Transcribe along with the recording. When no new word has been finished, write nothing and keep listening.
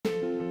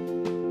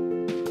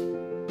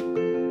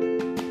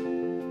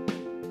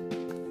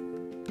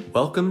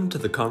Welcome to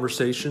the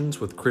Conversations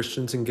with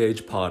Christians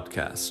Engage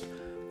podcast,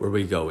 where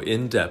we go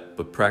in depth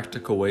with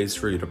practical ways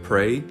for you to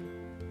pray,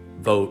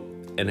 vote,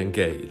 and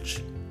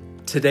engage.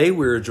 Today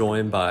we are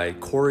joined by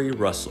Corey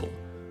Russell.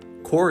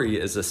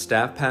 Corey is a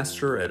staff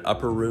pastor at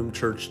Upper Room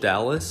Church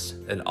Dallas,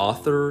 an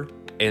author,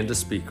 and a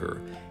speaker,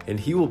 and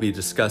he will be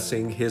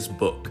discussing his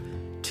book,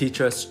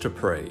 Teach Us to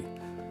Pray.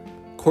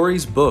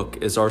 Corey's book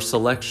is our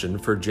selection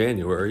for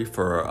January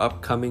for our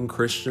upcoming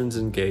Christians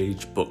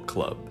Engage book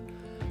club.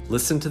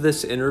 Listen to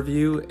this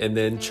interview and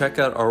then check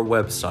out our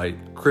website,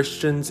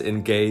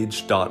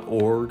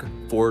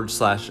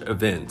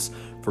 christiansengage.org/events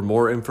for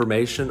more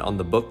information on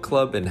the book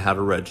club and how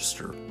to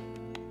register.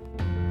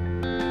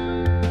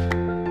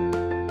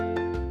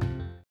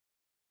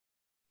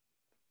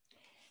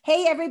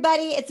 Hey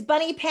everybody, it's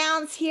Bunny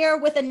Pounds here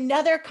with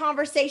another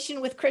conversation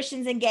with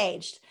Christians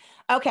Engaged.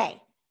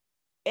 Okay,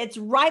 it's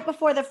right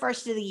before the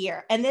first of the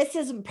year, and this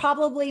is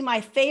probably my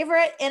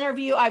favorite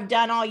interview I've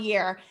done all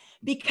year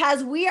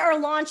because we are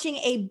launching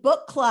a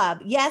book club.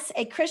 Yes,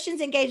 a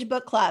Christians Engaged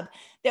book club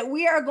that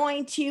we are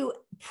going to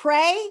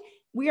pray.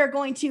 We are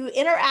going to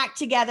interact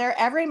together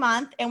every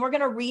month, and we're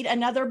going to read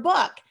another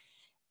book.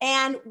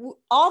 And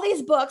all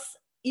these books,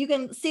 you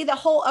can see the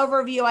whole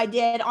overview I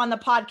did on the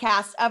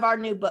podcast of our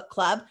new book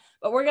club,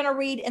 but we're going to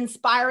read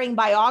inspiring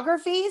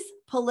biographies,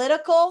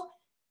 political,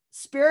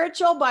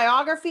 spiritual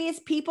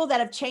biographies, people that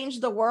have changed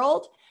the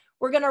world.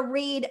 We're going to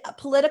read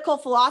political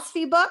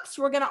philosophy books.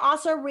 We're going to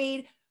also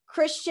read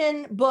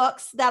Christian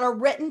books that are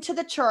written to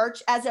the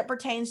church as it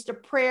pertains to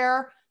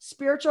prayer,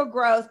 spiritual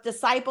growth,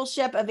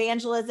 discipleship,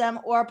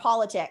 evangelism, or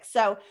politics.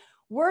 So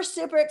we're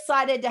super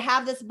excited to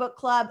have this book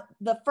club.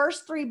 The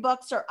first 3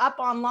 books are up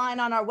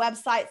online on our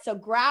website, so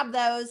grab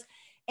those.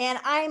 And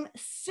I'm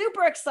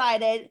super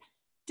excited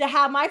to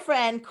have my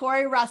friend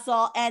Corey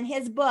Russell, and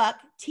his book,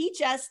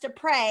 Teach Us to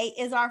Pray,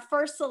 is our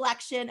first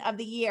selection of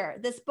the year.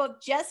 This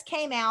book just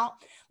came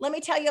out. Let me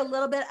tell you a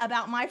little bit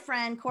about my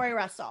friend Corey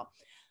Russell.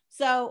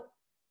 So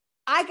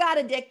I got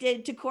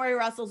addicted to Corey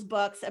Russell's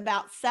books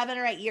about 7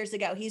 or 8 years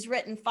ago. He's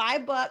written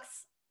 5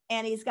 books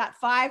and he's got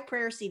 5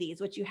 prayer CDs,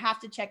 which you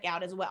have to check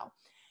out as well.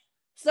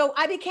 So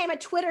I became a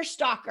Twitter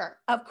stalker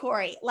of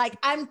Corey. Like,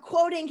 I'm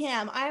quoting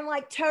him. I'm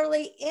like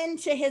totally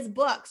into his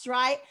books,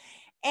 right?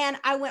 And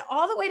I went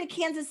all the way to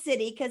Kansas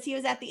City because he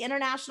was at the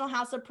International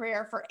House of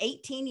Prayer for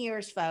 18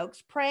 years,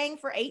 folks, praying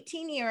for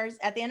 18 years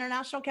at the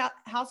International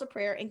House of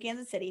Prayer in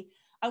Kansas City.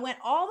 I went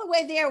all the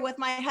way there with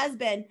my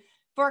husband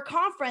for a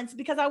conference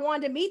because I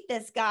wanted to meet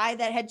this guy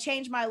that had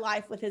changed my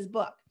life with his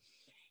book.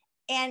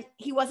 And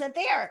he wasn't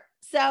there.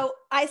 So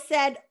I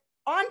said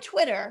on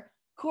Twitter,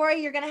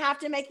 Corey, you're going to have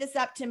to make this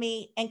up to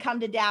me and come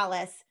to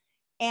Dallas.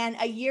 And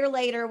a year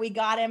later, we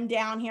got him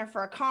down here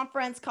for a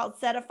conference called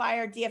Set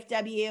Afire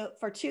DFW.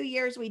 For 2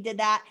 years, we did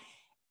that.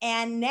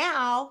 And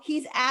now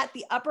he's at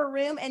the Upper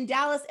Room in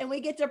Dallas, and we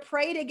get to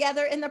pray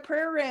together in the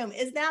prayer room.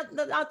 Is that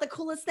not the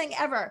coolest thing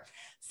ever?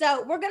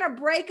 So we're going to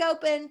break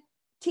open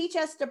Teach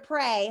Us to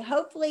Pray.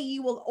 Hopefully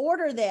you will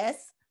order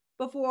this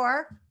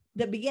before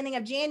the beginning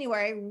of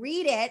January,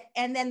 read it,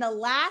 and then the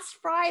last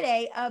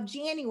Friday of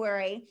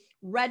January,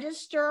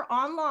 register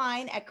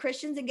online at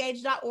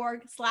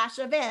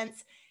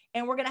christiansengage.org/events.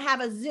 And we're going to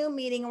have a Zoom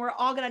meeting, and we're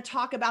all going to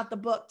talk about the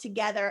book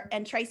together,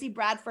 and Tracy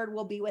Bradford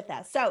will be with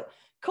us. So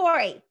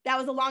Corey, that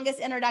was the longest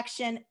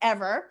introduction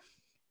ever.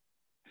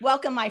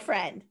 Welcome, my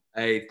friend.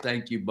 Hey,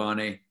 thank you,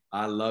 Bunny.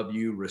 I love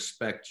you,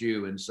 respect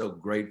you, and so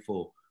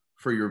grateful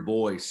for your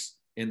voice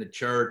in the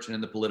church and in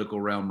the political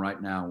realm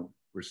right now.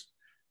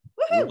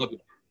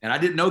 And I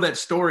didn't know that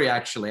story,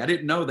 actually. I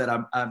didn't know that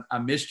I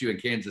missed you in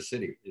Kansas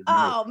City.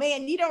 Oh,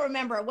 man, you don't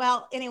remember.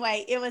 Well,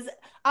 anyway,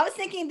 I was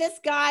thinking this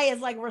guy is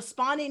like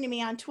responding to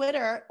me on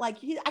Twitter. Like,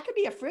 I could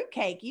be a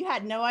fruitcake. You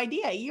had no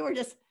idea. You were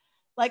just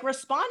like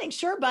responding.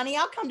 Sure, Bunny,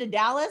 I'll come to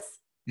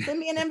Dallas. Send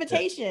me an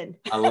invitation.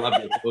 I love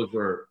it. Those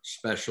were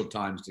special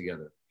times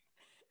together.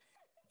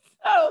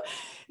 So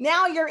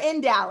now you're in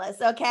Dallas,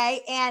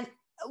 okay? And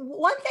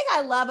one thing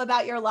I love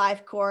about your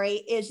life, Corey,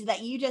 is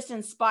that you just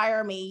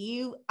inspire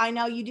me. I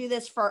know you do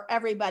this for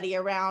everybody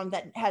around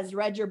that has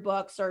read your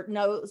books or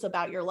knows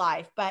about your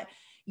life, but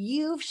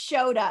you've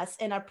showed us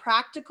in a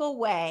practical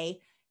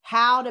way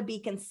how to be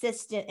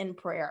consistent in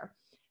prayer.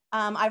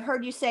 I've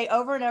heard you say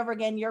over and over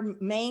again, your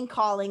main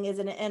calling is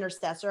an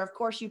intercessor. Of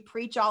course, you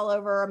preach all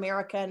over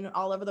America and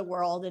all over the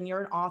world, and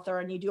you're an author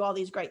and you do all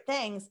these great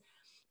things,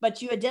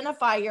 but you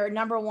identify your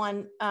number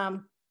one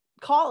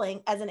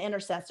calling as an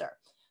intercessor.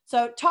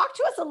 So talk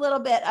to us a little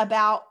bit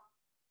about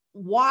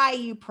why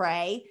you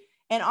pray,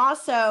 and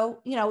also,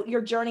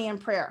 your journey in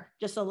prayer,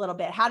 just a little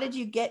bit. How did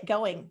you get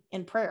going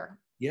in prayer?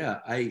 Yeah,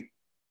 I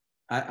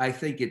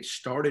think it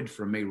started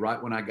for me right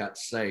when I got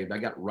saved. I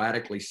got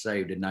radically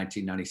saved in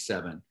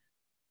 1997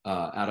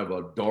 out of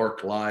a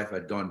dark life.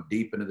 I'd gone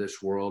deep into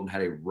this world and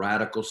had a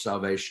radical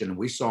salvation.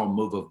 We saw a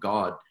move of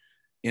God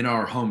in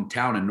our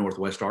hometown in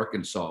Northwest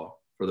Arkansas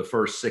for the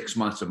first 6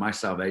 months of my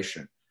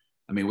salvation.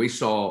 I mean,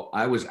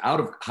 I was out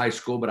of high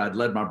school, but I'd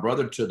led my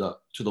brother to the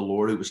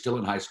Lord, who was still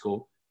in high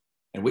school.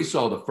 And we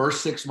saw the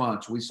first 6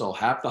 months, we saw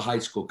half the high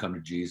school come to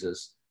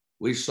Jesus.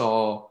 We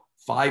saw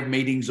 5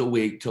 meetings a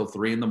week till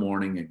 3 in the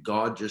morning, and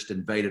God just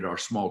invaded our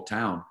small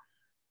town.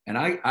 And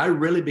I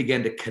really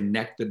began to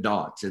connect the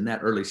dots in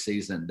that early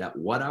season that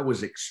what I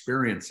was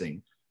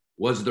experiencing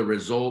was the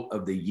result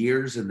of the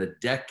years and the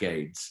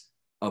decades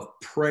of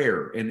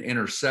prayer and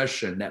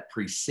intercession that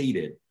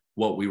preceded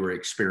what we were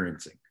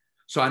experiencing.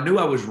 So I knew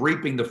I was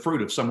reaping the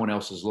fruit of someone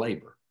else's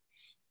labor.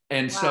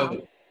 And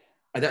so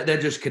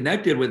that just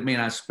connected with me.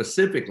 And I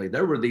specifically,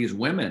 there were these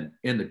women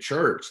in the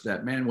church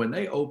that, man, when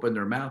they opened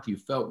their mouth, you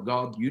felt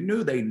God, you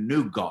knew they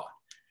knew God.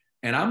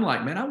 And I'm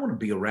like, man, I want to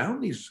be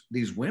around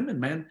these women,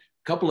 man.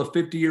 A couple of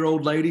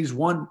 50-year-old ladies,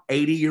 one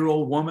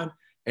 80-year-old woman,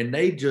 and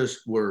they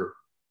just were,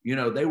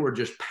 they were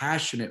just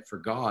passionate for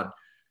God.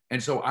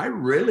 And so I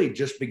really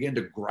just began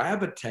to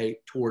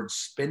gravitate towards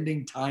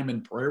spending time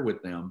in prayer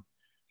with them.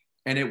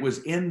 And it was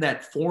in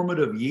that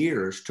formative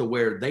years to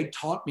where they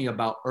taught me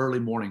about early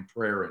morning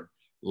prayer and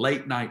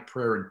late night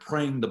prayer and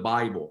praying the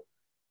Bible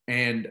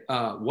and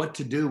what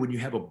to do when you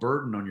have a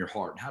burden on your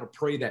heart and how to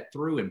pray that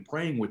through and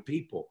praying with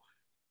people.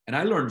 And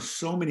I learned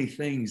so many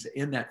things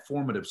in that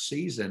formative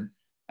season,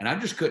 and I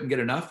just couldn't get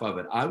enough of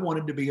it. I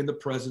wanted to be in the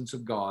presence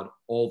of God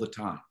all the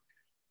time.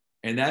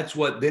 And that's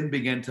what then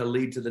began to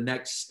lead to the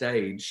next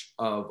stage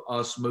of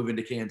us moving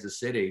to Kansas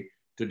City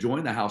to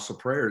join the House of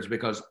Prayers,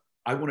 because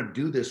I want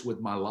to do this with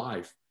my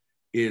life,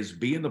 is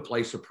be in the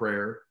place of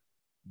prayer,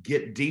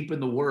 get deep in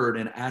the word,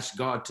 and ask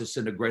God to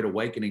send a great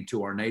awakening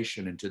to our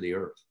nation and to the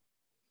earth.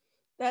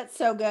 That's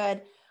so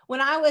good.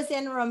 When I was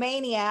in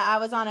Romania, I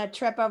was on a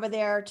trip over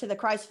there to the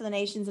Christ for the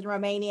Nations in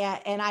Romania.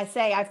 And I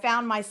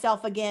found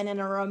myself again in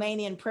a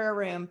Romanian prayer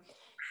room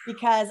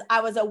because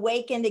I was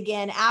awakened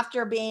again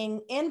after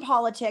being in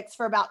politics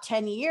for about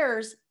 10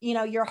 years.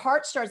 Your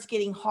heart starts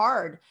getting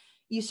hard.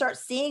 You start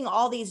seeing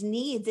all these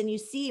needs, and you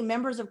see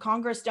members of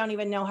Congress don't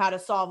even know how to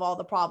solve all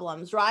the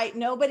problems, right?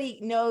 Nobody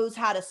knows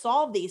how to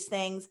solve these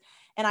things.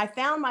 And I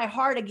found my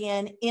heart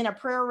again in a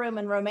prayer room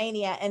in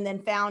Romania, and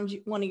then found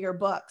one of your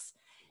books.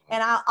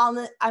 And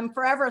I'm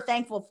forever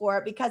thankful for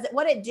it, because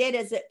what it did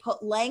is it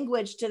put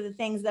language to the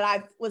things that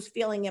I was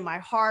feeling in my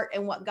heart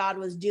and what God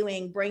was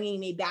doing, bringing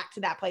me back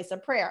to that place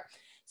of prayer.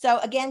 So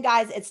again,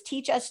 guys, it's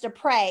Teach Us to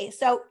Pray.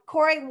 So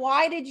Corey,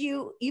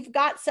 you've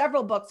got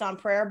several books on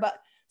prayer,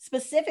 but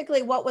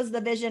specifically, what was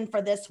the vision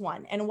for this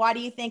one? And why do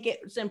you think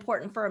it's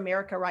important for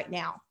America right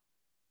now?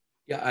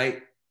 Yeah,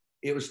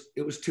 it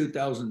was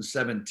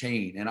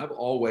 2017. And I've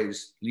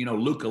always,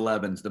 Luke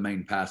 11 is the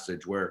main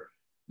passage where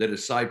the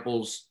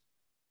disciples,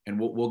 and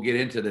we'll get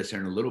into this here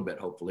in a little bit,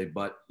 hopefully,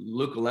 but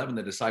Luke 11,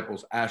 the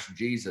disciples asked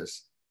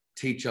Jesus,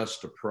 teach us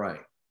to pray.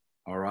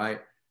 All right.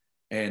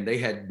 And they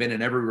had been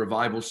in every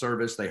revival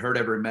service. They heard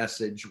every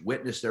message,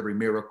 witnessed every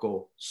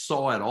miracle,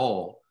 saw it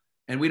all.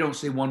 And we don't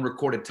see one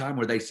recorded time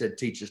where they said,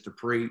 teach us to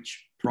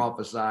preach,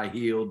 prophesy,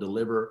 heal,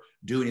 deliver,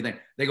 do anything.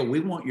 They go,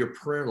 we want your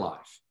prayer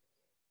life.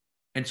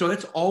 And so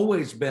it's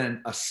always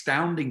been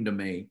astounding to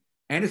me.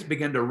 And it's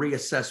begun to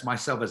reassess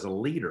myself as a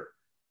leader,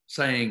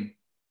 saying,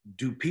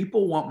 do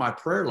people want my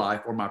prayer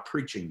life or my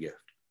preaching gift?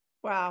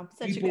 Wow,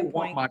 such a good point. People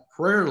want my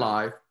prayer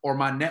life or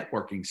my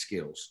networking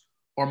skills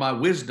or my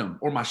wisdom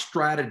or my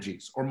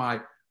strategies or my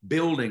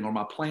building or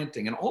my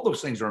planting. And all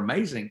those things are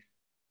amazing.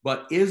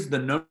 But is the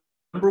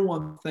number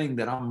one thing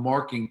that I'm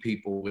marking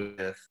people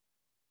with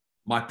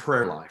my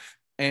prayer life?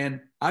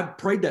 And I've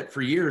prayed that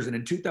for years. And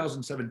in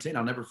 2017,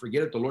 I'll never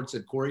forget it. The Lord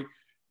said, Corey,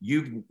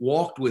 you've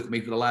walked with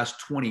me for the last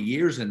 20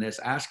 years in this,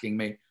 asking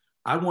me,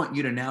 I want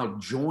you to now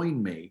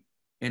join me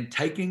in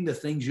taking the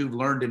things you've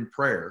learned in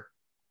prayer.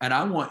 And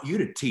I want you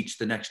to teach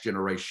the next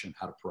generation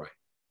how to pray.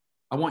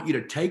 I want you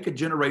to take a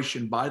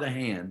generation by the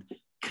hand,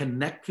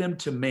 connect them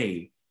to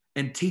me,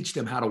 and teach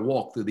them how to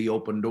walk through the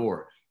open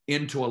door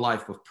into a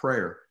life of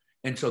prayer.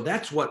 And so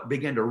that's what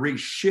began to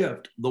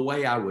reshift the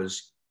way I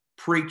was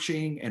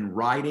preaching and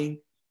writing.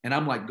 And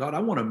I'm like, God, I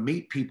want to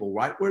meet people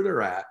right where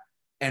they're at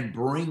and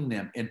bring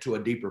them into a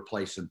deeper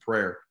place in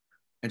prayer.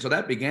 And so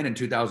that began in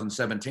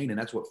 2017. And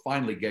that's what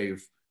finally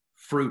gave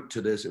fruit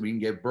to this. We can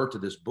give birth to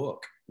this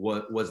book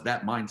was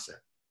that mindset.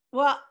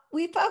 Well,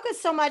 we focus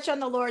so much on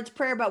the Lord's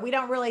Prayer, but we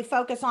don't really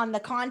focus on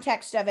the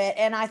context of it.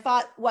 And I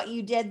thought what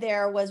you did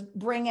there was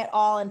bring it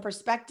all in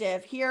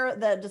perspective. Here,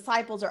 the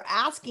disciples are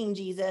asking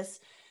Jesus,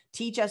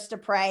 teach us to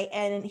pray.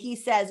 And he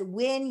says,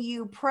 when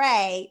you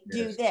pray,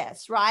 do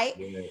this, right?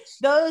 Yes.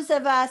 Those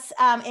of us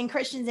in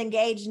Christians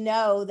Engaged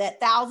know that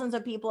thousands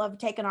of people have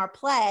taken our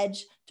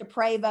pledge to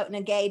pray, vote, and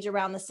engage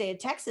around the state of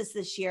Texas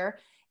this year.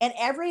 And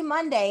every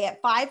Monday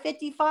at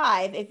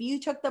 5:55, if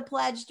you took the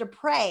pledge to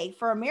pray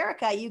for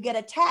America, you get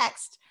a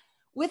text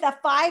with a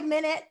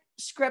 5-minute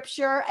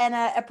scripture and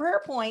a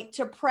prayer point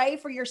to pray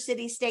for your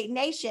city, state,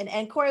 nation.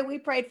 And Corey, we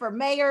prayed for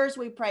mayors.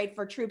 We prayed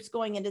for troops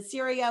going into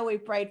Syria. We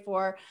prayed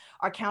for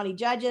our county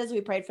judges.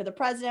 We prayed for the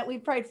president. We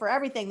prayed for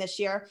everything this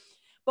year.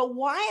 But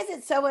why is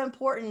it so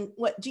important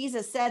what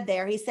Jesus said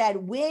there? He said,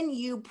 when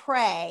you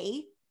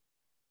pray,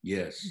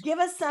 yes. Give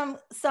us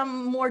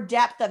some more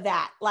depth of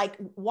that. Like,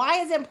 why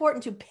is it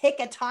important to pick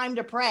a time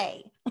to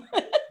pray?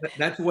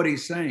 That's what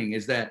he's saying,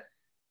 is that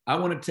I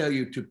want to tell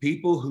you, to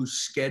people who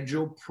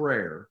schedule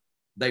prayer,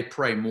 they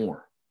pray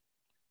more.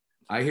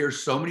 I hear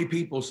so many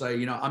people say,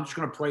 I'm just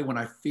going to pray when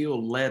I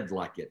feel led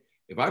like it.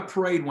 If I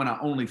prayed when I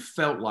only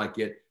felt like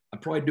it, I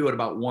probably do it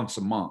about once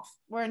a month.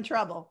 We're in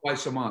trouble.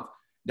 Twice a month.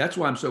 That's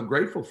why I'm so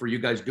grateful for you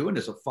guys doing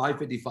this, a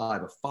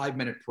 5:55, a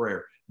 5-minute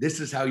prayer.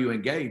 This is how you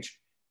engage.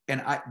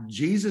 And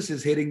Jesus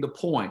is hitting the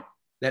point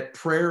that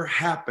prayer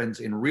happens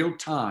in real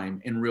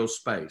time, in real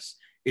space.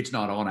 It's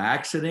not on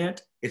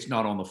accident. It's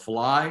not on the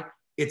fly.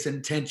 It's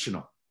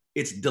intentional.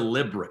 It's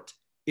deliberate.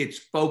 It's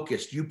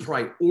focused. You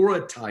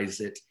prioritize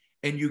it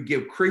and you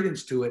give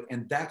credence to it.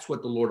 And that's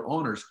what the Lord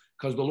honors,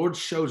 because the Lord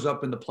shows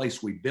up in the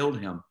place we build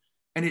him.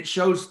 And it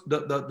shows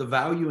the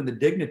value and the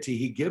dignity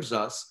he gives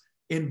us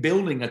in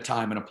building a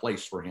time and a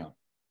place for him.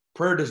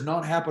 Prayer does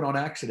not happen on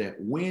accident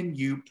when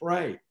you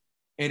pray.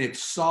 And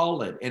it's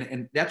solid.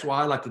 And that's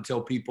why I like to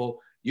tell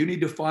people, you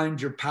need to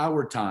find your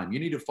power time. You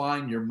need to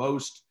find your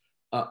most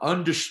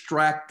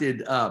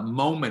undistracted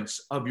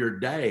moments of your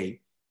day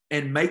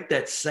and make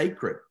that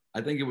sacred.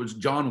 I think it was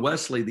John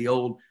Wesley, the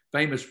old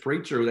famous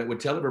preacher, that would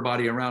tell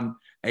everybody around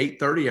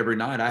 8:30 every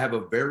night, I have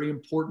a very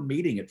important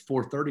meeting at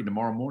 4:30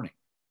 tomorrow morning.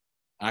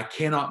 I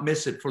cannot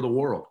miss it for the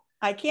world.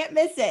 I can't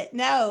miss it.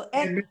 No.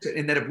 And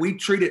that if we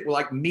treat it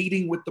like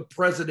meeting with the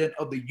president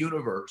of the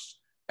universe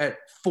at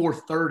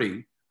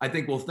 4:30, I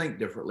think we'll think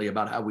differently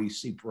about how we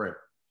see prayer.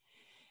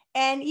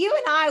 And you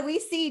and I, we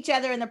see each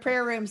other in the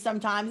prayer room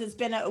sometimes. It's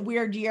been a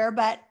weird year,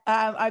 but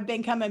I've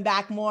been coming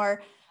back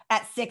more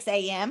at 6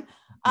 a.m.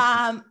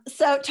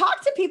 So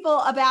talk to people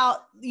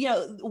about,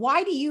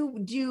 why do you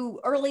do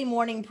early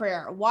morning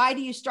prayer? Why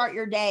do you start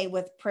your day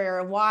with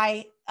prayer? And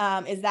why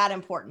is that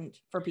important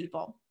for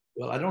people?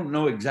 Well, I don't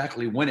know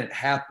exactly when it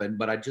happened,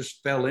 but I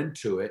just fell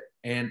into it.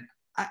 And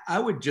I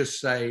would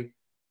just say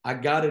I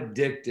got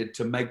addicted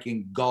to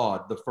making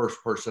God the first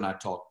person I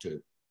talked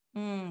to.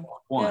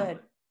 One. Good.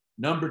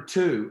 Number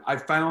two, I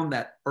found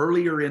that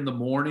earlier in the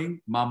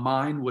morning, my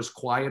mind was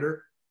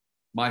quieter.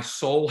 My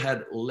soul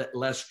had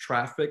less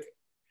traffic.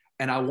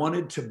 And I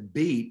wanted to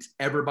beat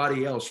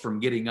everybody else from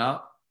getting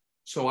up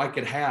so I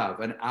could have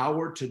an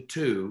hour to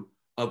two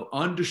of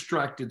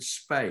undistracted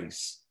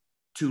space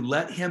to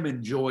let him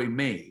enjoy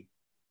me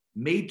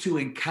to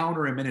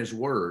encounter him in his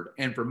word,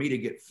 and for me to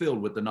get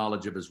filled with the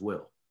knowledge of his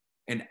will.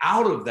 And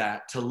out of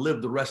that, to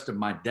live the rest of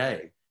my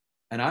day.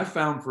 And I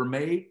found for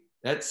me,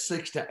 that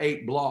 6 to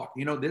 8 block,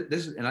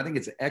 this is, and I think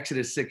it's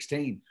Exodus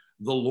 16,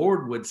 the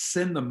Lord would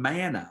send the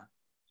manna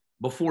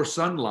before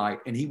sunlight,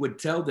 and he would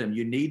tell them,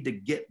 you need to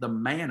get the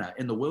manna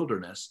in the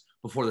wilderness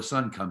before the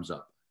sun comes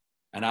up.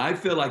 And I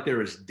feel like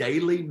there is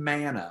daily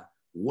manna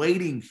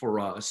waiting for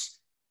us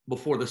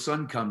before the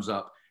sun comes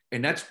up.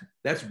 And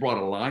that's brought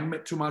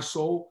alignment to my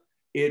soul.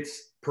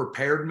 It's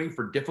prepared me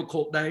for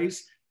difficult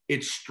days.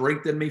 It's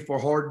strengthened me for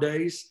hard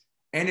days.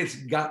 And it's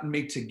gotten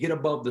me to get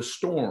above the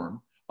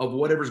storm of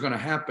whatever's going to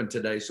happen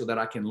today so that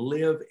I can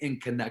live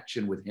in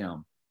connection with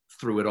him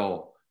through it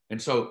all.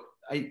 And so,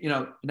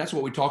 and that's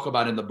what we talk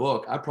about in the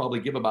book. I probably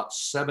give about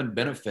 7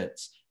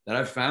 benefits that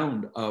I've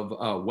found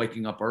of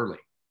waking up early.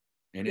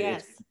 And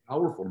It's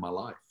powerful in my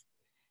life.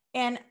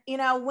 And,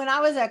 when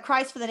I was a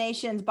Christ for the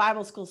Nations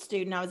Bible school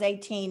student, I was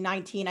 18,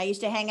 19, I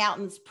used to hang out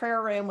in this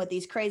prayer room with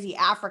these crazy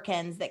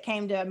Africans that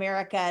came to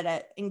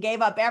America and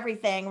gave up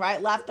everything,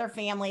 right? Left their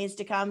families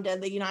to come to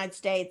the United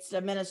States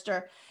to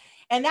minister.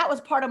 And that was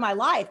part of my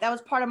life. That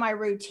was part of my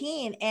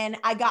routine. And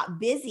I got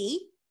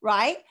busy,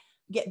 right?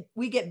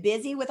 We get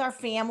busy with our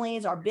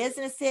families, our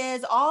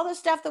businesses, all the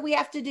stuff that we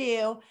have to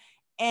do.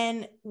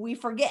 And we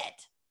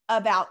forget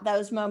about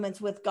those moments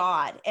with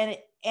God. And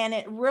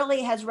it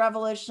really has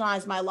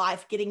revolutionized my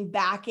life, getting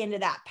back into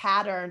that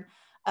pattern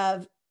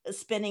of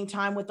spending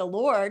time with the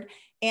Lord.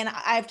 And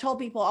I've told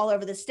people all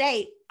over the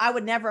state, I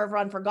would never have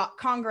run for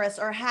Congress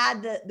or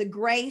had the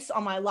grace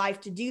on my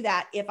life to do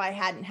that if I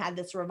hadn't had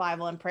this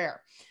revival in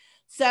prayer.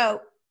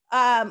 So,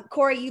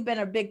 Corey, you've been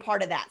a big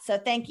part of that. So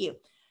thank you.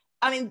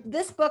 I mean,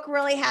 this book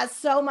really has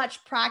so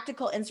much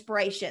practical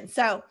inspiration.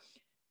 So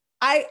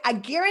I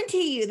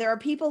guarantee you there are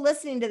people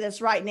listening to this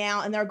right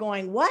now and they're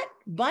going, what?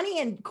 Bunny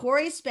and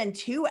Corey spend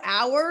 2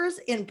 hours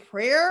in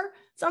prayer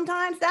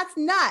sometimes? That's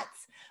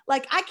nuts.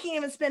 Like, I can't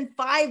even spend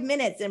 5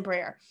 minutes in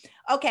prayer.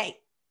 Okay,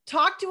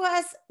 talk to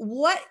us.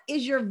 What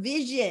is your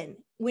vision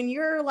when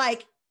you're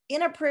like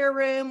in a prayer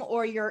room,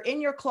 or you're in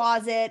your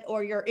closet,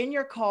 or you're in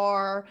your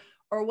car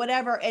or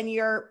whatever, and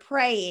you're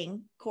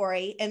praying,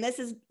 Corey? And this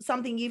is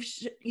something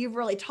you've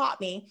really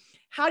taught me.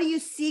 How do you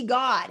see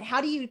God?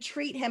 How do you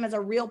treat him as a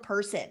real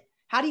person?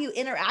 How do you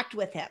interact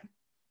with him?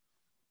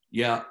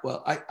 Yeah,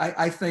 well,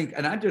 I think,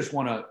 and I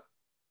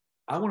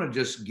want to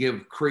just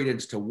give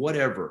credence to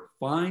whatever.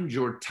 Find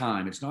your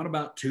time. It's not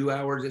about 2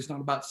 hours. It's not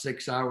about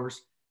 6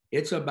 hours.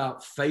 It's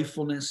about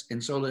faithfulness.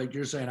 And so, like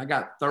you're saying, I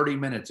got 30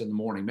 minutes in the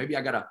morning. Maybe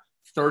I got a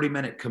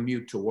 30-minute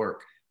commute to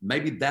work.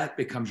 Maybe that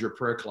becomes your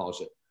prayer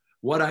closet.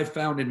 What I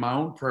found in my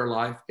own prayer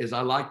life is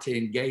I like to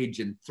engage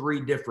in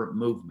 3 different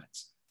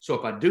movements. So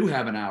if I do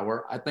have an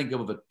hour, I think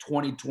of a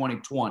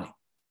 20-20-20.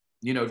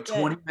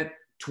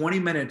 20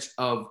 minutes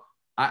of,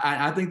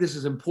 I think this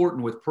is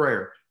important with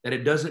prayer, that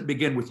it doesn't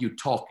begin with you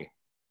talking.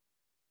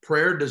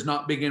 Prayer does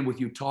not begin with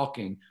you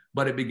talking,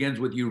 but it begins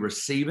with you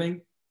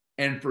receiving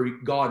and for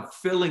God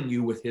filling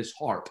you with his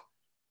heart.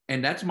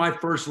 And that's my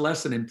first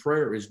lesson in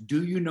prayer is,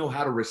 do you know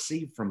how to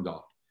receive from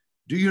God?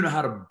 Do you know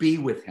how to be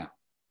with him?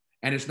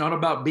 And it's not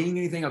about being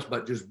anything else,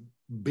 but just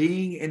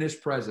being in his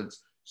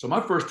presence. So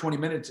my first 20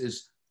 minutes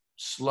is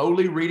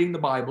slowly reading the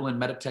Bible and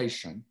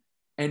meditation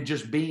and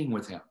just being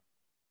with him.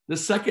 The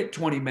second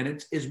 20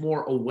 minutes is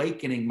more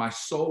awakening my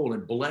soul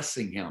and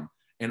blessing him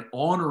and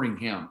honoring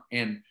him.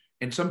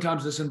 And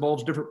sometimes this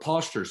involves different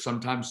postures,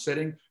 sometimes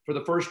sitting for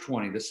the first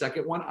 20. The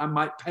second one, I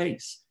might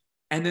pace.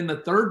 And then the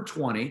third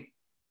 20,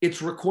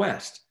 it's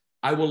request.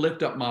 I will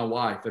lift up my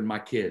wife and my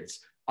kids.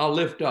 I'll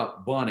lift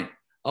up Bunny.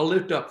 I'll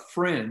lift up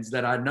friends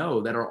that I know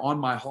that are on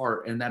my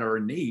heart and that are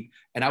in need.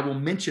 And I will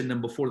mention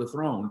them before the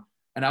throne.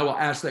 And I will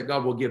ask that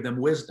God will give them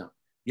wisdom,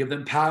 give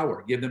them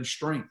power, give them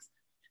strength.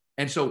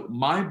 And so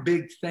my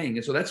big thing,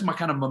 and so that's my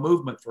kind of my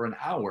movement for an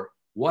hour.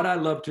 What I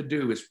love to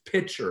do is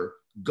picture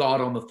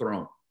God on the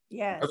throne.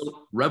 Yes.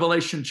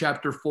 Revelation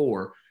chapter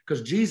 4,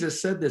 because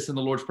Jesus said this in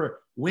the Lord's Prayer.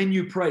 When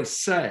you pray,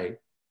 say,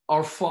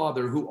 our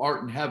Father who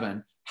art in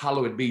heaven,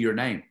 hallowed be your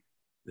name.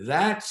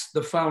 That's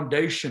the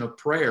foundation of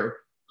prayer.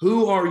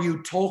 Who are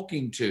you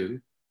talking to?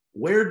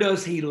 Where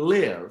does he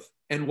live?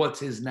 And what's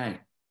his name?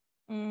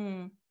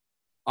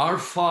 Our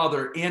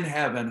Father in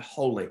heaven,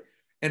 holy.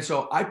 And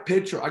so I go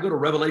to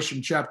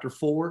Revelation chapter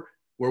 4,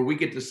 where we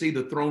get to see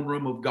the throne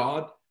room of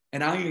God.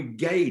 And I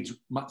engage.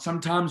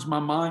 Sometimes my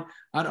mind,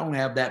 I don't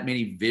have that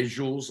many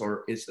visuals,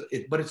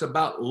 but it's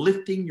about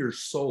lifting your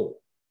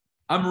soul.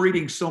 I'm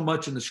reading so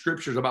much in the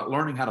scriptures about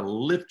learning how to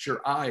lift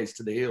your eyes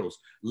to the hills,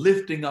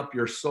 lifting up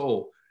your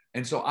soul.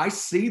 And so I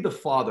see the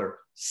Father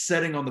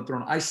sitting on the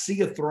throne. I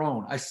see a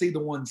throne. I see the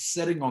one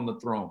sitting on the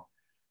throne.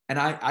 And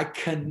I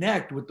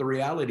connect with the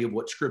reality of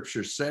what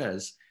scripture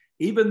says,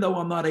 even though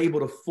I'm not able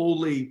to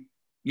fully,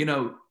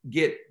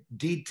 get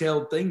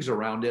detailed things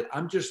around it.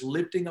 I'm just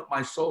lifting up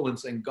my soul and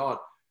saying, God,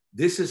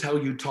 this is how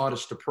you taught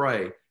us to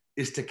pray,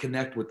 is to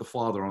connect with the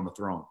Father on the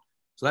throne.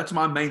 So that's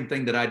my main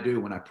thing that I do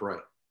when I pray.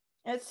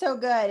 It's so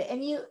good.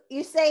 And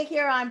you say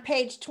here on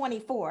page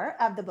 24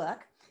 of the book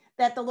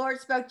that the Lord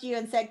spoke to you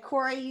and said,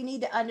 Corey, you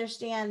need to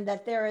understand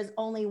that there is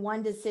only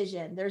one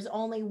decision. There's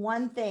only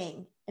one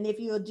thing. And if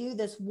you will do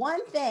this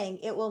one thing,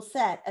 it will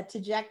set a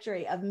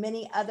trajectory of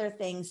many other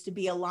things to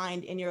be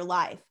aligned in your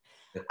life.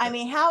 I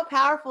mean, how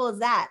powerful is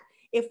that?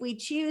 If we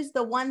choose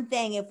the one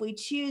thing, if we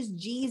choose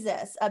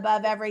Jesus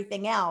above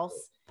everything else,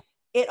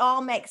 it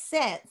all makes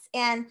sense.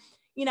 And,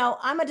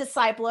 I'm a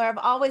discipler. I've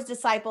always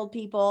discipled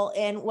people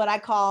in what I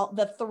call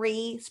the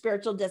 3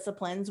 spiritual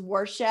disciplines: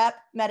 worship,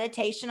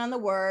 meditation on the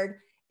word,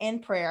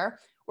 and prayer.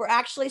 We're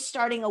actually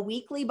starting a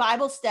weekly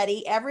Bible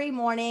study every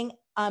morning,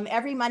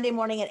 every Monday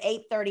morning at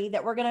 8:30,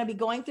 that we're going to be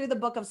going through the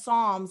book of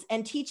Psalms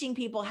and teaching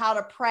people how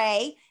to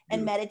pray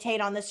and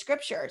meditate on the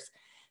scriptures.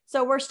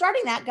 So we're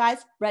starting that,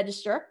 guys.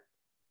 Register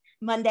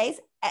Mondays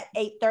at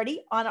 8:30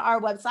 on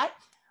our website.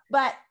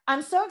 But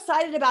I'm so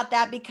excited about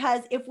that,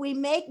 because if we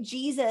make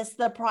Jesus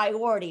the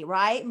priority,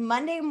 right?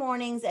 Monday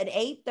mornings at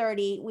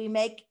 8:30, we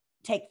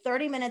take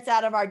 30 minutes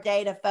out of our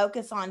day to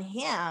focus on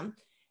him.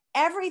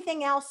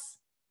 Everything else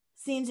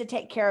seems to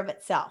take care of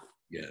itself.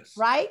 Yes.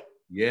 Right?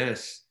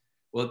 Yes.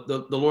 Well,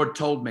 the Lord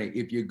told me,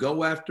 if you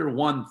go after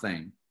one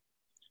thing,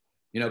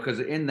 because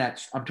in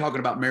that, I'm talking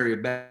about Mary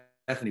of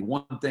Bethany,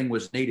 one thing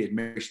was needed.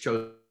 Mary's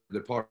chose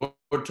the part. The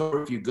Lord told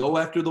her, if you go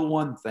after the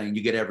one thing,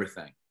 you get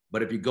everything.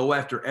 But if you go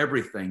after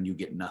everything, you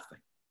get nothing.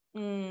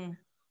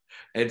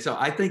 And so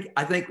I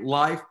think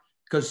life,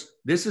 because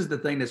this is the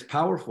thing that's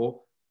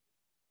powerful,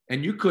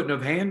 and you couldn't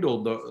have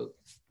handled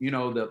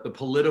the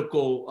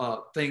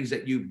political things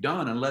that you've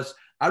done unless,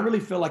 I really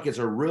feel like it's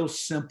a real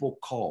simple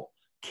call.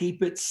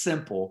 Keep it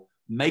simple,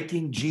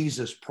 making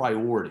Jesus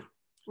priority.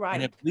 Right.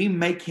 And if we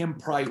make him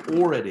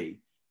priority,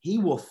 he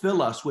will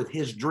fill us with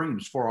his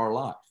dreams for our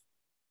life.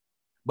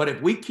 But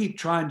if we keep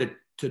trying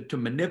to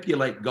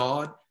manipulate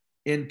God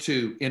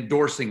into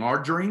endorsing our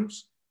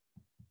dreams,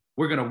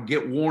 we're going to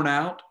get worn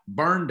out,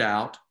 burned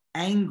out,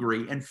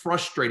 angry, and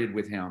frustrated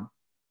with him.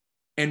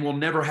 And we'll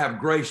never have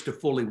grace to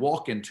fully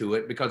walk into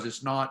it, because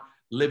it's not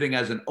living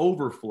as an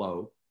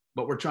overflow,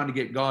 but we're trying to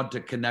get God to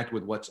connect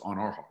with what's on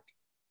our heart.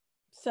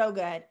 So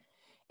good.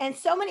 And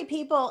so many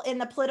people in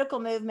the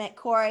political movement,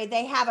 Corey,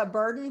 they have a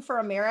burden for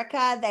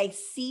America. They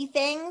see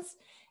things.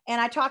 And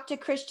I talk to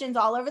Christians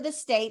all over the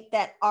state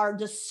that are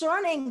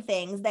discerning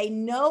things. They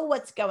know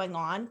what's going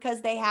on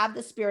because they have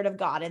the Spirit of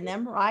God in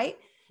them, right?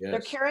 Yes.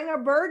 They're carrying a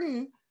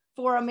burden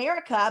for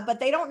America,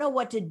 but they don't know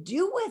what to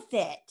do with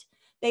it.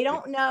 They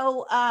don't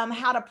know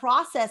how to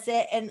process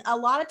it. And a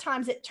lot of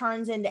times it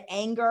turns into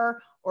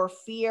anger or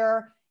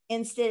fear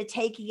instead of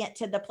taking it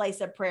to the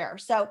place of prayer.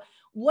 So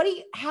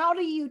how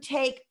do you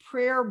take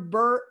prayer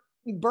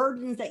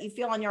burdens that you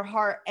feel on your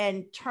heart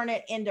and turn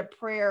it into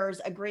prayers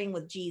agreeing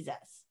with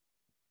Jesus?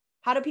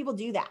 How do people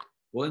do that?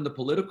 Well, in the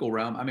political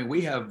realm, I mean,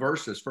 we have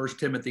verses. 1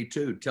 Timothy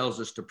 2 tells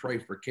us to pray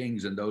for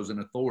kings and those in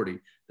authority,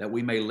 that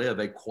we may live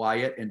a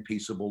quiet and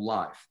peaceable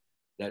life.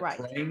 That right.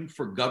 Praying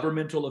for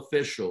governmental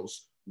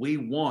officials, we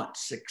want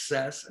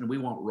success and we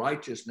want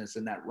righteousness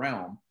in that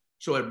realm,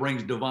 so it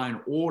brings divine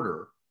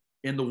order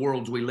in the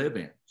worlds we live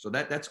in. So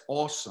that's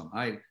awesome.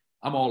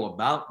 I'm all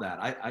about that.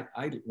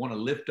 I want to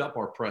lift up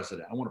our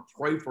president. I want to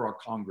pray for our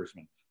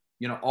congressmen,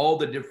 all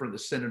the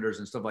senators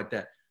and stuff like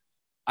that.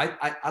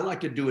 I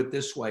like to do it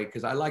this way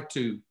because I like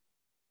to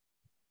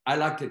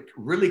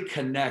really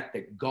connect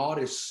that God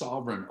is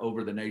sovereign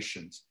over the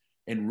nations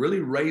and really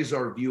raise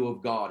our view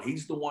of God.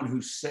 He's the one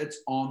who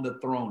sits on the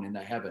throne in the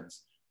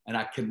heavens. And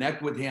I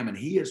connect with him, and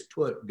he has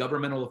put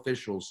governmental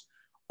officials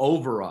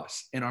over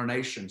us in our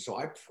nation. So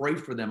I pray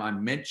for them. I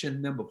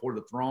mention them before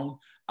the throne.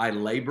 I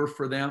labor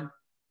for them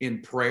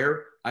in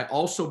prayer. I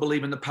also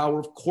believe in the power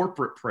of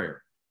corporate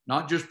prayer,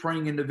 not just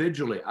praying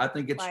individually. I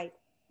think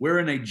we're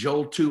in a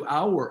Joel 2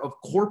 hour of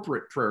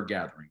corporate prayer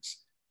gatherings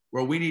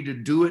where we need to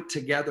do it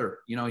together.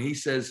 He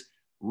says,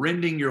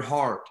 rending your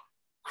heart,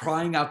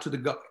 crying out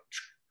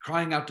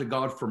to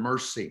God for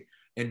mercy,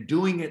 and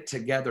doing it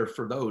together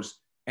for those.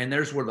 And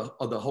there's where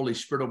the Holy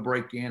Spirit will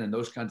break in, and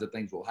those kinds of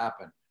things will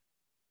happen.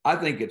 I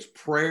think it's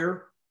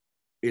prayer,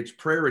 it's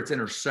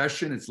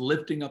intercession, it's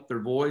lifting up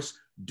their voice,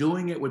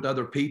 doing it with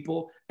other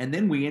people, and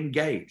then we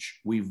engage,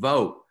 we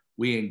vote,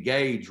 we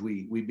engage,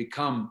 we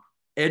become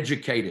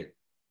educated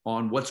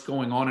on what's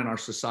going on in our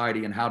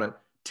society and how to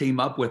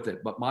team up with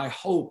it. But my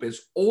hope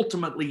is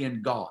ultimately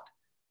in God.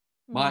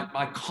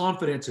 My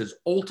confidence is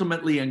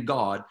ultimately in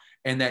God,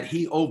 and that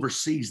he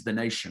oversees the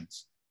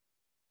nations.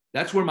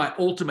 That's where my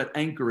ultimate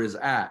anchor is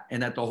at,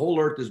 and that the whole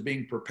earth is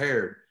being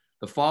prepared.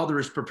 The Father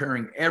is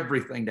preparing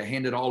everything to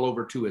hand it all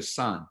over to his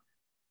Son.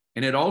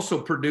 And it also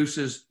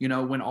produces,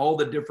 when all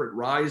the different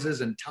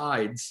rises and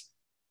tides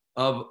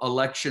of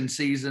election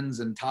seasons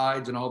and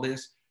tides and all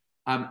this,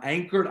 I'm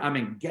anchored, I'm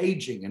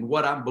engaging in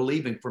what I'm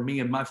believing for me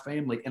and my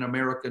family in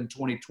America in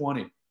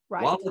 2020,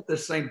 while at the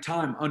same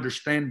time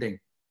understanding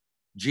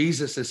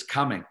Jesus is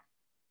coming.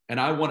 And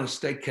I want to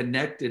stay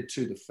connected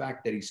to the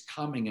fact that he's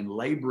coming and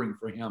laboring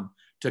for him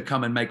to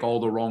come and make all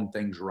the wrong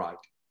things right.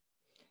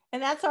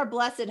 And that's our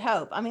blessed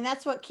hope. I mean,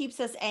 that's what keeps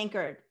us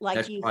anchored,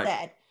 like you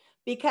said,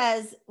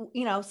 because,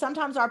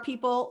 sometimes our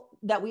people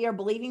that we are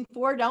believing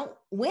for don't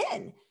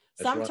win.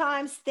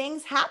 Sometimes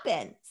things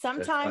happen.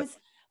 Sometimes,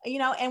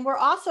 and we're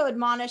also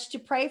admonished to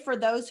pray for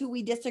those who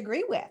we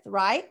disagree with,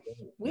 right?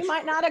 We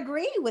might not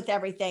agree with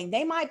everything.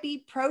 They might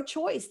be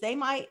pro-choice. They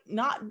might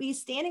not be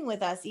standing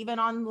with us even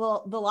on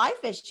the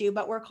life issue,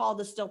 but we're called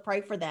to still pray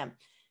for them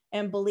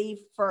and believe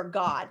for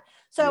God.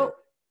 So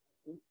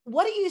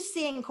what are you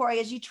seeing, Corey,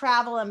 as you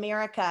travel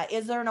America?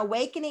 Is there an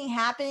awakening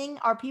happening?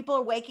 Are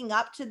people waking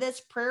up to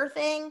this prayer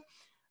thing?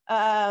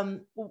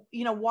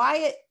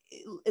 Why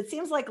it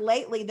seems like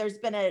lately there's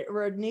been a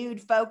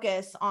renewed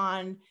focus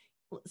on,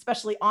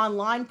 especially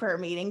online prayer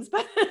meetings,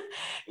 but,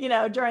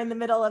 during the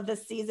middle of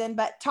this season.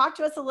 But talk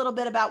to us a little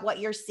bit about what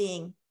you're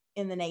seeing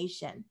in the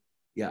nation.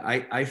 Yeah,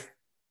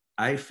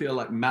 I feel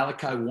like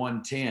Malachi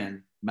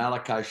 1:10,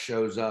 Malachi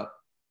shows up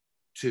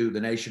to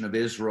the nation of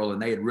Israel, and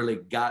they had really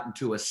gotten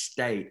to a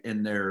state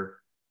in their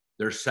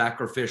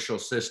sacrificial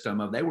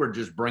system of they were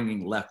just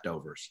bringing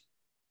leftovers.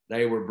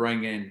 They were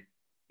bringing,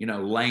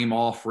 lame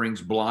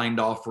offerings, blind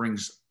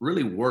offerings,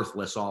 really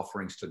worthless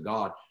offerings to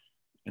God.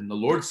 And the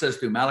Lord says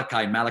through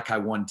Malachi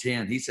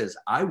 1:10, he says,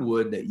 I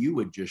would that you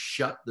would just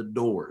shut the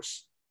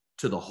doors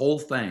to the whole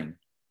thing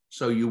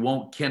so you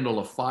won't kindle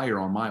a fire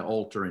on my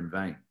altar in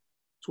vain.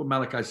 That's what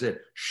Malachi said,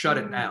 shut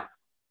it down.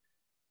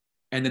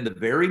 And then the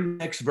very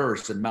next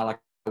verse in Malachi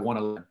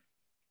 1:11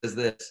 is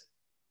this,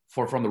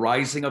 for from the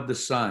rising of the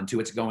sun to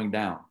its going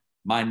down,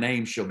 my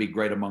name shall be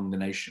great among the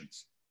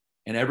nations.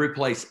 In every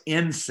place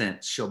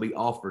incense shall be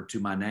offered to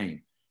my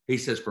name. He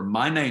says, for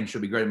my name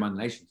shall be great among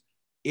the nations.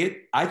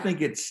 I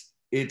think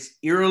it's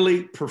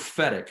eerily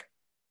prophetic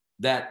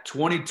that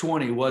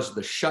 2020 was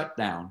the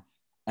shutdown.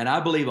 And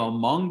I believe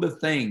among the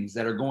things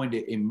that are going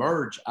to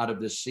emerge out of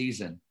this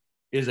season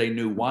is a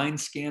new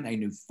wineskin, a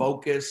new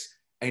focus,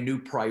 a new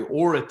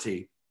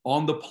priority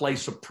on the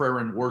place of prayer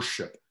and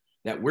worship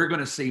that we're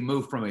going to see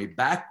move from a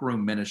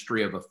backroom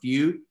ministry of a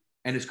few,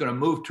 and it's going to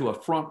move to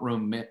a front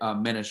room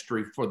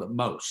ministry for the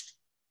most.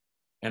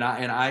 And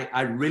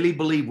I really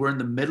believe we're in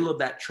the middle of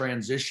that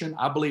transition.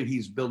 I believe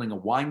he's building a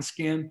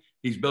wineskin.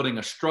 He's building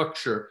a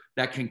structure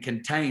that can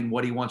contain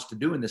what he wants to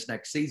do in this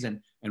next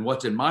season. And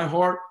what's in my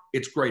heart,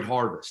 it's great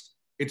harvest.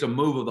 It's a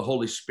move of the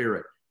Holy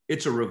Spirit.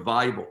 It's a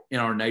revival in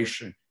our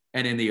nation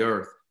and in the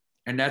earth.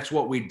 And that's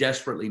what we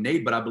desperately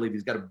need. But I believe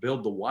he's got to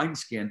build the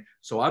wineskin.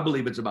 So I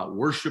believe it's about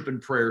worship and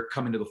prayer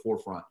coming to the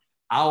forefront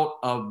out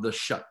of the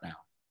shutdown.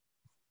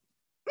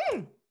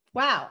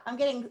 Wow. I'm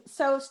getting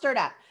so stirred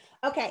up.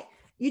 Okay.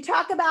 You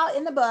talk about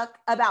in the book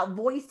about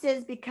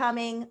voices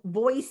becoming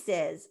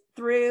voices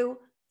through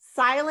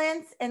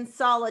silence and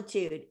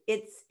solitude.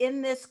 It's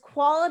in this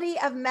quality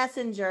of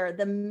messenger,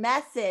 the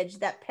message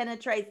that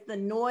penetrates the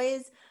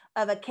noise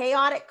of a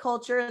chaotic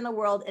culture in the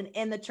world and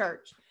in the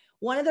church.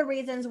 One of the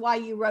reasons why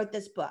you wrote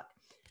this book,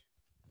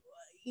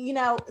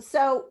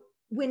 so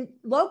when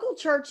local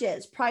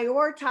churches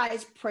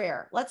prioritize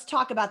prayer, let's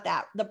talk about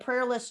that, the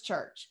prayerless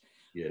church.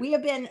 Yeah. We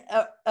have been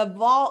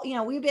evolved,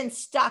 we've been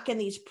stuck in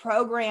these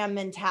program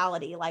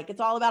mentality. Like it's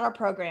all about our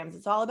programs.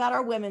 It's all about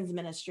our women's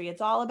ministry.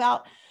 It's all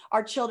about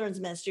our children's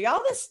ministry,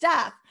 all this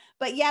stuff.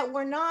 But yet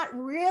we're not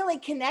really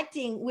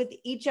connecting with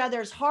each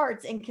other's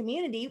hearts and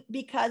community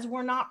because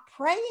we're not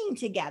praying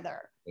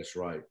together. That's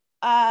right.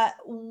 How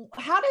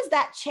does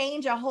that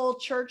change a whole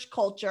church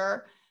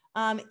culture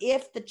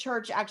if the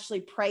church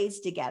actually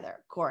prays together,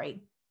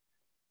 Corey?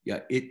 Yeah,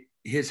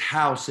 his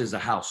house is a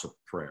house of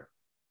prayer.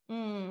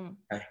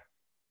 Okay?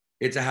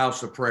 It's a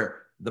house of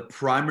prayer. The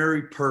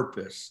primary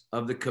purpose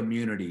of the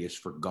community is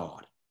for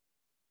God.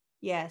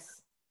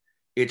 Yes.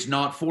 It's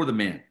not for the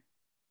men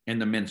in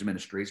the men's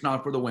ministry. It's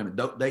not for the women.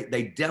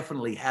 They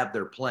definitely have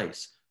their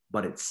place,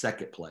 but it's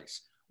second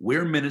place.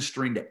 We're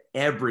ministering to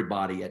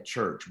everybody at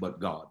church but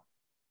God.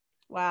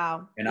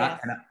 Wow. And yes.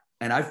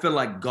 I feel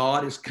like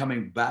God is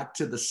coming back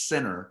to the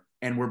center,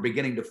 and we're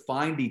beginning to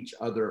find each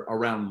other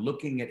around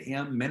looking at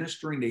him,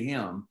 ministering to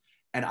him.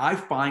 And I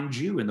find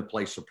you in the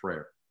place of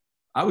prayer.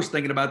 I was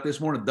thinking about this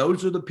morning.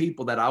 Those are the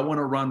people that I want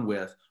to run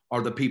with,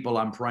 are the people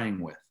I'm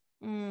praying with.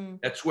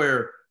 That's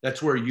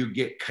where you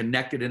get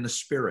connected in the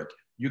spirit.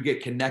 You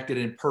get connected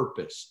in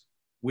purpose.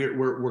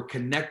 We're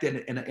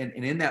connected, and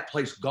in that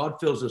place, God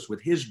fills us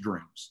with his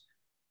dreams.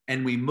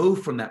 And we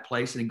move from that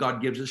place, and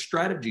God gives us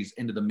strategies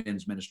into the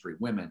men's ministry,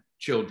 women,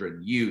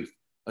 children, youth,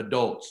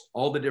 adults,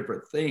 all the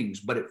different things.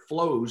 But it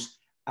flows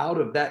out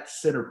of that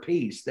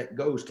centerpiece that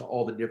goes to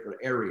all the different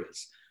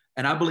areas.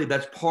 And I believe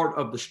that's part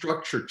of the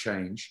structure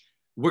change.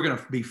 We're going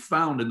to be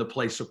found in the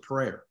place of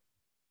prayer.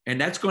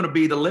 And that's going to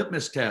be the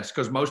litmus test,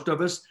 because most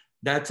of us,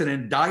 that's an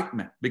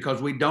indictment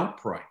because we don't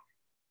pray.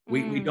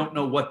 We don't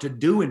know what to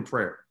do in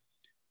prayer.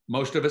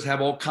 Most of us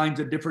have all kinds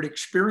of different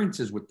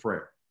experiences with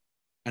prayer.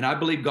 And I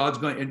believe God's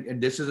going,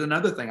 and this is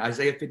another thing,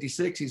 Isaiah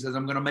 56, he says,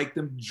 I'm going to make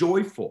them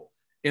joyful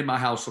in my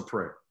house of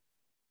prayer.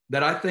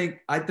 That I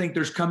think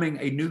there's coming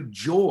a new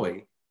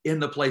joy in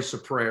the place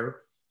of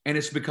prayer. And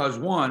it's because,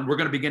 one, we're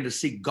going to begin to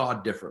see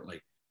God differently.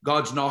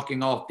 God's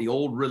knocking off the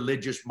old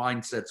religious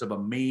mindsets of a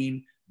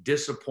mean,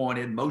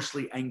 disappointed,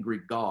 mostly angry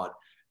God.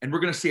 And we're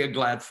going to see a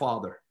glad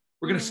father.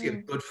 We're going to see a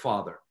good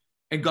father.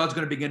 And God's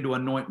going to begin to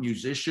anoint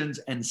musicians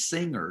and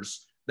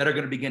singers that are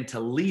going to begin to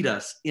lead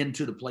us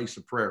into the place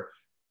of prayer.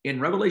 In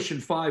Revelation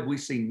 5, we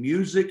see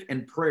music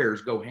and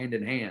prayers go hand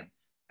in hand.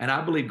 And I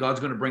believe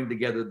God's going to bring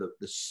together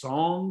the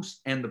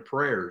songs and the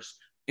prayers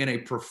in a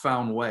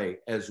profound way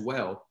as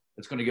well.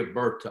 It's going to give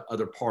birth to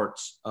other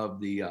parts of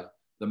the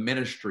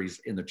ministries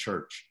in the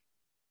church.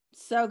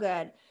 So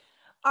good.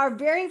 Our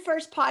very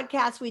first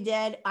podcast we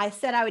did, I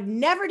said I would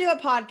never do a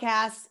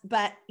podcast,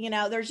 but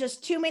there's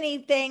just too many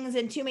things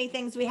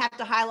we have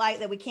to highlight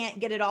that we can't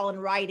get it all in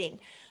writing.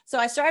 So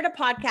I started a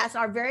podcast.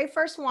 Our very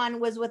first one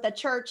was with a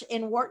church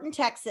in Wharton,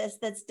 Texas,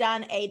 that's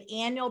done an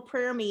annual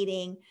prayer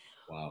meeting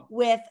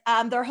with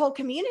their whole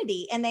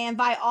community. And they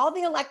invite all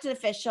the elected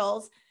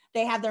officials.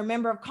 They have their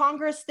member of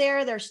Congress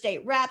there, their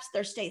state reps,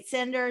 their state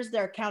senators,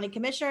 their county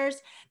commissioners.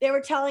 They were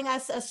telling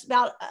us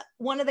about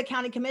one of the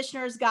county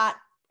commissioners got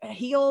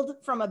healed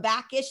from a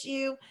back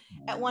issue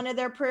at one of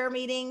their prayer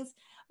meetings.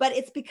 But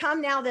it's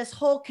become now this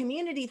whole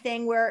community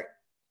thing where,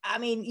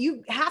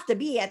 you have to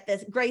be at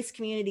this Grace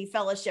Community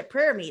Fellowship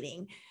prayer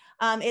meeting.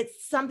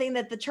 It's something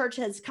that the church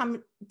has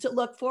come to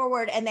look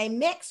forward, and they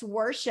mix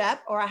worship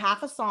or a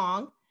half a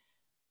song,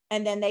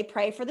 and then they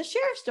pray for the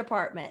sheriff's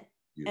department.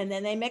 And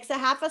then they mix a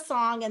half a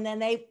song, and then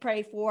they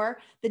pray for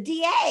the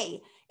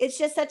DA. It's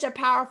just such a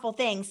powerful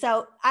thing.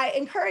 So I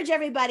encourage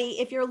everybody,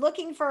 if you're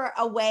looking for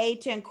a way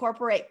to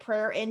incorporate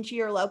prayer into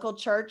your local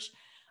church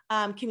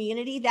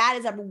community, that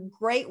is a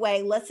great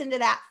way. Listen to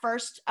that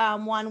first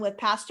one with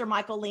Pastor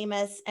Michael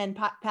Lemus and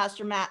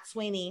Pastor Matt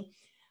Sweeney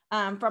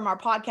from our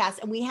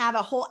podcast. And we have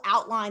a whole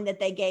outline that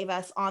they gave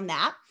us on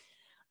that.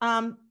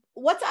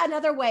 What's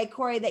another way,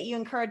 Corey, that you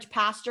encourage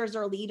pastors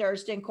or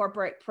leaders to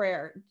incorporate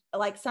prayer,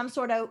 like some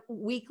sort of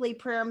weekly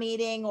prayer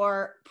meeting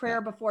or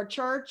prayer before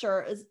church,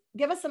 or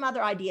give us some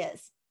other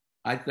ideas?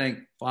 I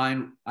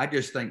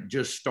just think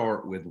just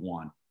start with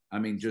one.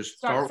 Just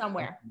start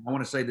somewhere. I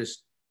want to say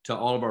this to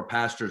all of our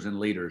pastors and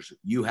leaders.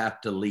 You have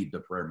to lead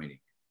the prayer meeting.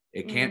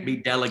 It can't be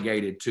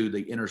delegated to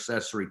the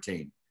intercessory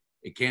team.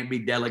 It can't be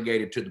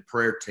delegated to the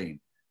prayer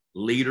team.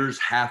 Leaders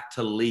have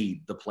to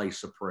lead the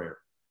place of prayer.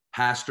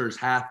 Pastors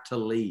have to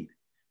lead.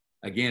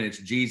 Again, it's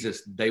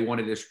Jesus. They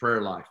wanted his prayer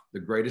life. The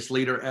greatest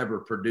leader ever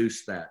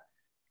produced that.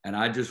 And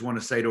I just want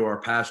to say to our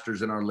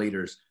pastors and our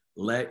leaders,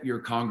 let your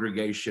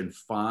congregation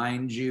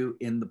find you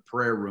in the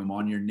prayer room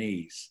on your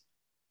knees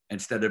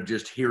instead of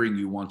just hearing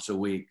you once a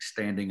week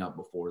standing up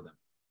before them.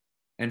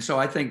 And so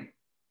I think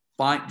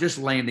just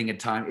landing a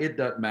time, it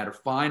doesn't matter.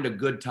 Find a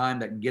good time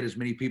that can get as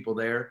many people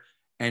there,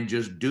 and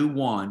just do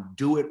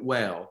it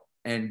well,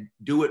 and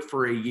do it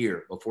for a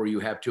year before you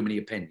have too many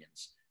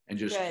opinions. And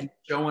just keep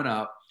showing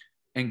up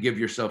and give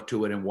yourself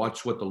to it, and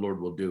watch what the Lord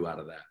will do out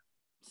of that.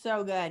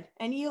 So good.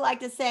 And you like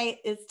to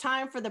say it's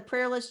time for the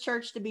prayerless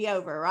church to be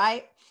over,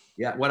 right?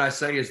 Yeah. What I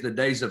say is the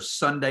days of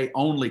Sunday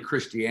only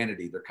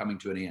Christianity, they're coming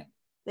to an end.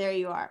 There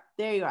you are.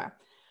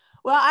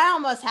 Well, I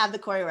almost have the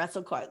Corey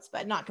Russell quotes,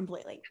 but not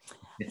completely.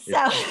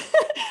 So,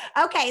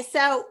 okay.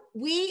 So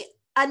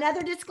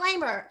another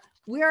disclaimer,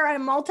 we're a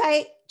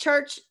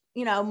multi-church,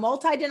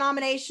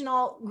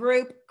 multi-denominational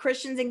group,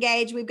 Christians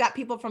Engaged. We've got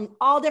people from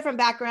all different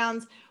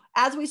backgrounds.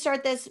 As we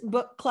start this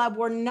book club,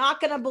 we're not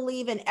going to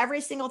believe in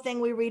every single thing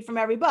we read from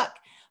every book,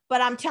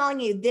 but I'm telling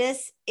you,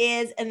 this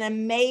is an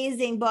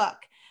amazing book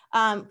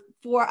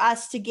for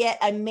us to get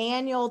a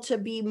manual to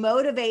be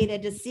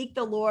motivated to seek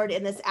the Lord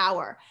in this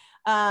hour.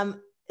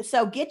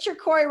 So get your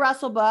Corey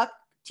Russell book,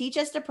 Teach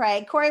Us to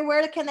Pray. Corey,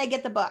 where can they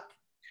get the book?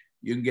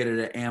 You can get it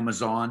at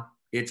Amazon.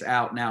 It's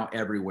out now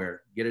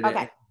everywhere. Get it at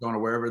Amazon or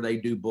wherever they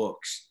do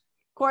books.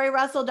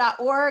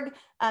 CoreyRussell.org.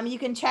 You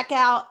can check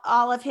out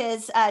all of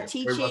his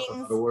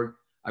teachings.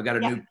 I've got a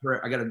new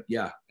prayer. I got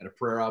a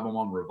prayer album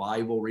on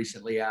revival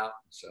recently out.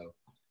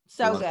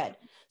 So good.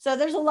 So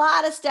there's a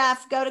lot of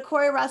stuff. Go to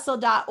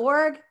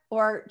CoreyRussell.org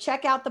or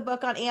check out the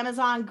book on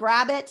Amazon,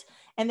 grab it.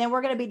 And then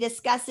we're going to be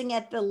discussing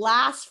it the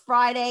last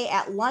Friday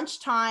at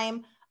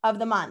lunchtime of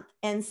the month.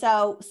 And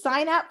so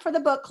sign up for the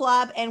book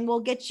club and we'll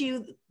get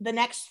you the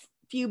next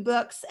few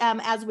books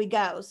as we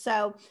go.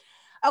 So,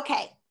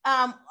 okay.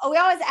 We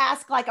always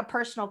ask like a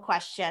personal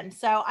question.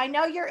 So I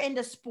know you're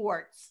into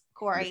sports,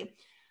 Corey.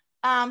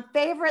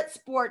 Favorite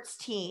sports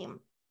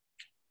team?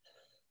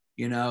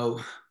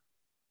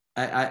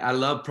 I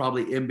love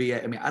probably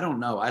NBA. I mean, I don't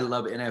know. I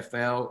love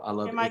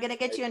NFL. Am I going to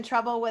get you in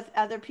trouble with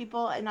other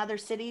people in other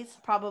cities?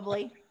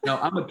 Probably. No,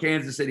 I'm a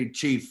Kansas City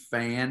Chiefs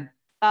fan.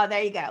 Oh,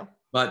 there you go.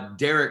 But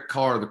Derek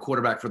Carr, the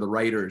quarterback for the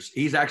Raiders,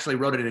 he's actually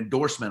wrote an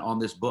endorsement on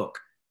this book.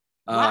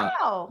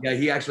 Wow. Yeah,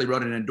 he actually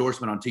wrote an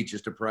endorsement on Teach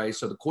Us to Pray.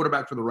 So the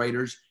quarterback for the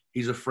Raiders,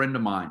 he's a friend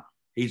of mine.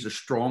 He's a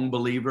strong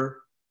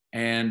believer,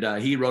 and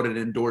he wrote an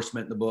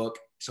endorsement in the book.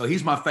 So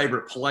he's my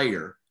favorite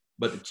player,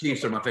 but the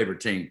Chiefs are my favorite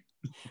team.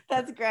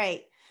 That's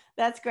great.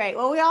 That's great.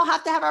 Well, we all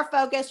have to have our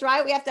focus,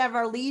 right? We have to have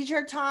our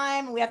leisure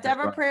time. We have to have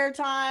our prayer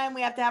time.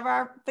 We have to have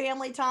our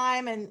family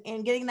time,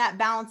 and getting that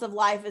balance of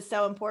life is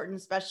so important,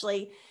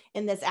 especially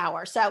in this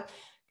hour. So,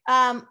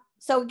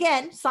 so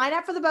again, sign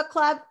up for the book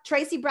club.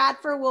 Tracy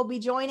Bradford will be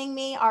joining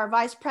me, our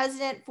vice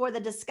president, for the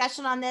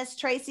discussion on this.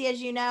 Tracy,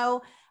 as you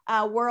know,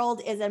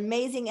 World is an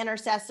amazing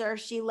intercessor.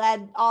 She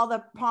led all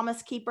the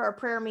Promise Keeper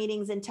prayer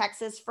meetings in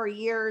Texas for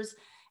years.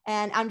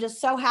 And I'm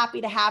just so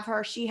happy to have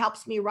her. She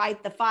helps me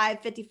write the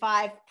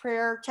 555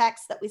 prayer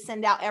texts that we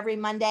send out every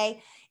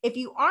Monday. If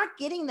you aren't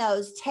getting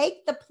those,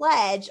 take the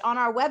pledge on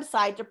our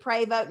website to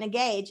pray, vote, and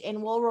engage,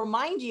 and we'll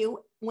remind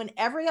you when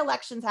every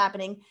election's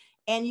happening,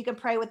 and you can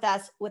pray with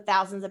us with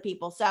thousands of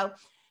people. So,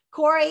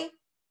 Corey,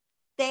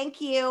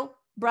 thank you,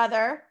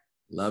 brother,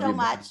 Love so you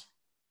much.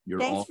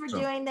 Thanks awesome. for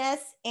doing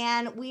this.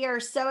 And we are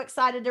so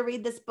excited to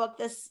read this book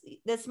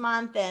this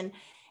month.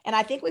 And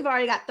I think we've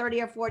already got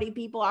 30 or 40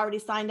 people already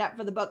signed up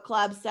for the book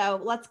club. So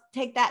let's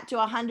take that to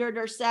 100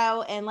 or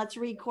so, and let's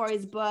read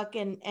Corey's book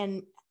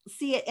and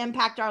see it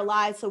impact our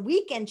lives so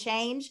we can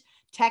change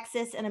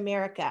Texas and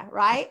America,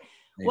 right?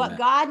 Amen. What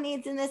God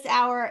needs in this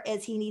hour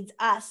is he needs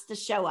us to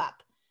show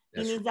up.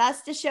 He needs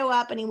us to show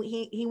up, and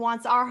he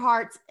wants our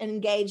hearts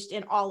engaged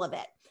in all of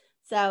it.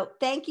 So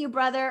thank you,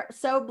 brother.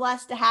 So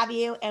blessed to have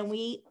you, and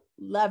we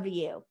love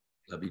you.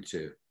 Love you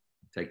too.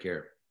 Take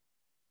care.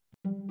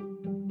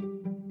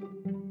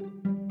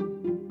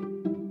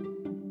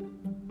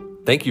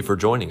 Thank you for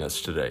joining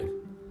us today.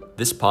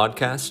 This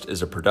podcast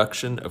is a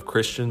production of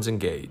Christians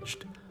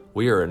Engaged.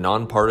 We are a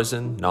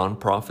nonpartisan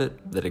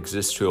nonprofit that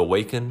exists to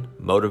awaken,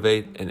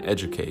 motivate, and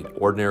educate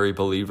ordinary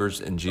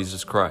believers in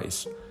Jesus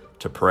Christ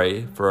to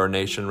pray for our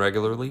nation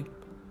regularly,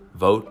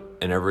 vote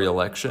in every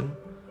election,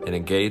 and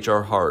engage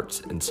our hearts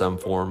in some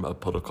form of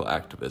political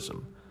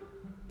activism.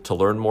 To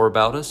learn more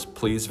about us,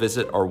 please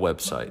visit our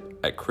website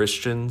at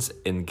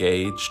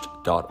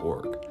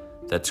christiansengaged.org.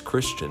 That's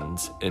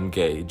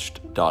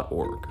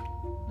christiansengaged.org.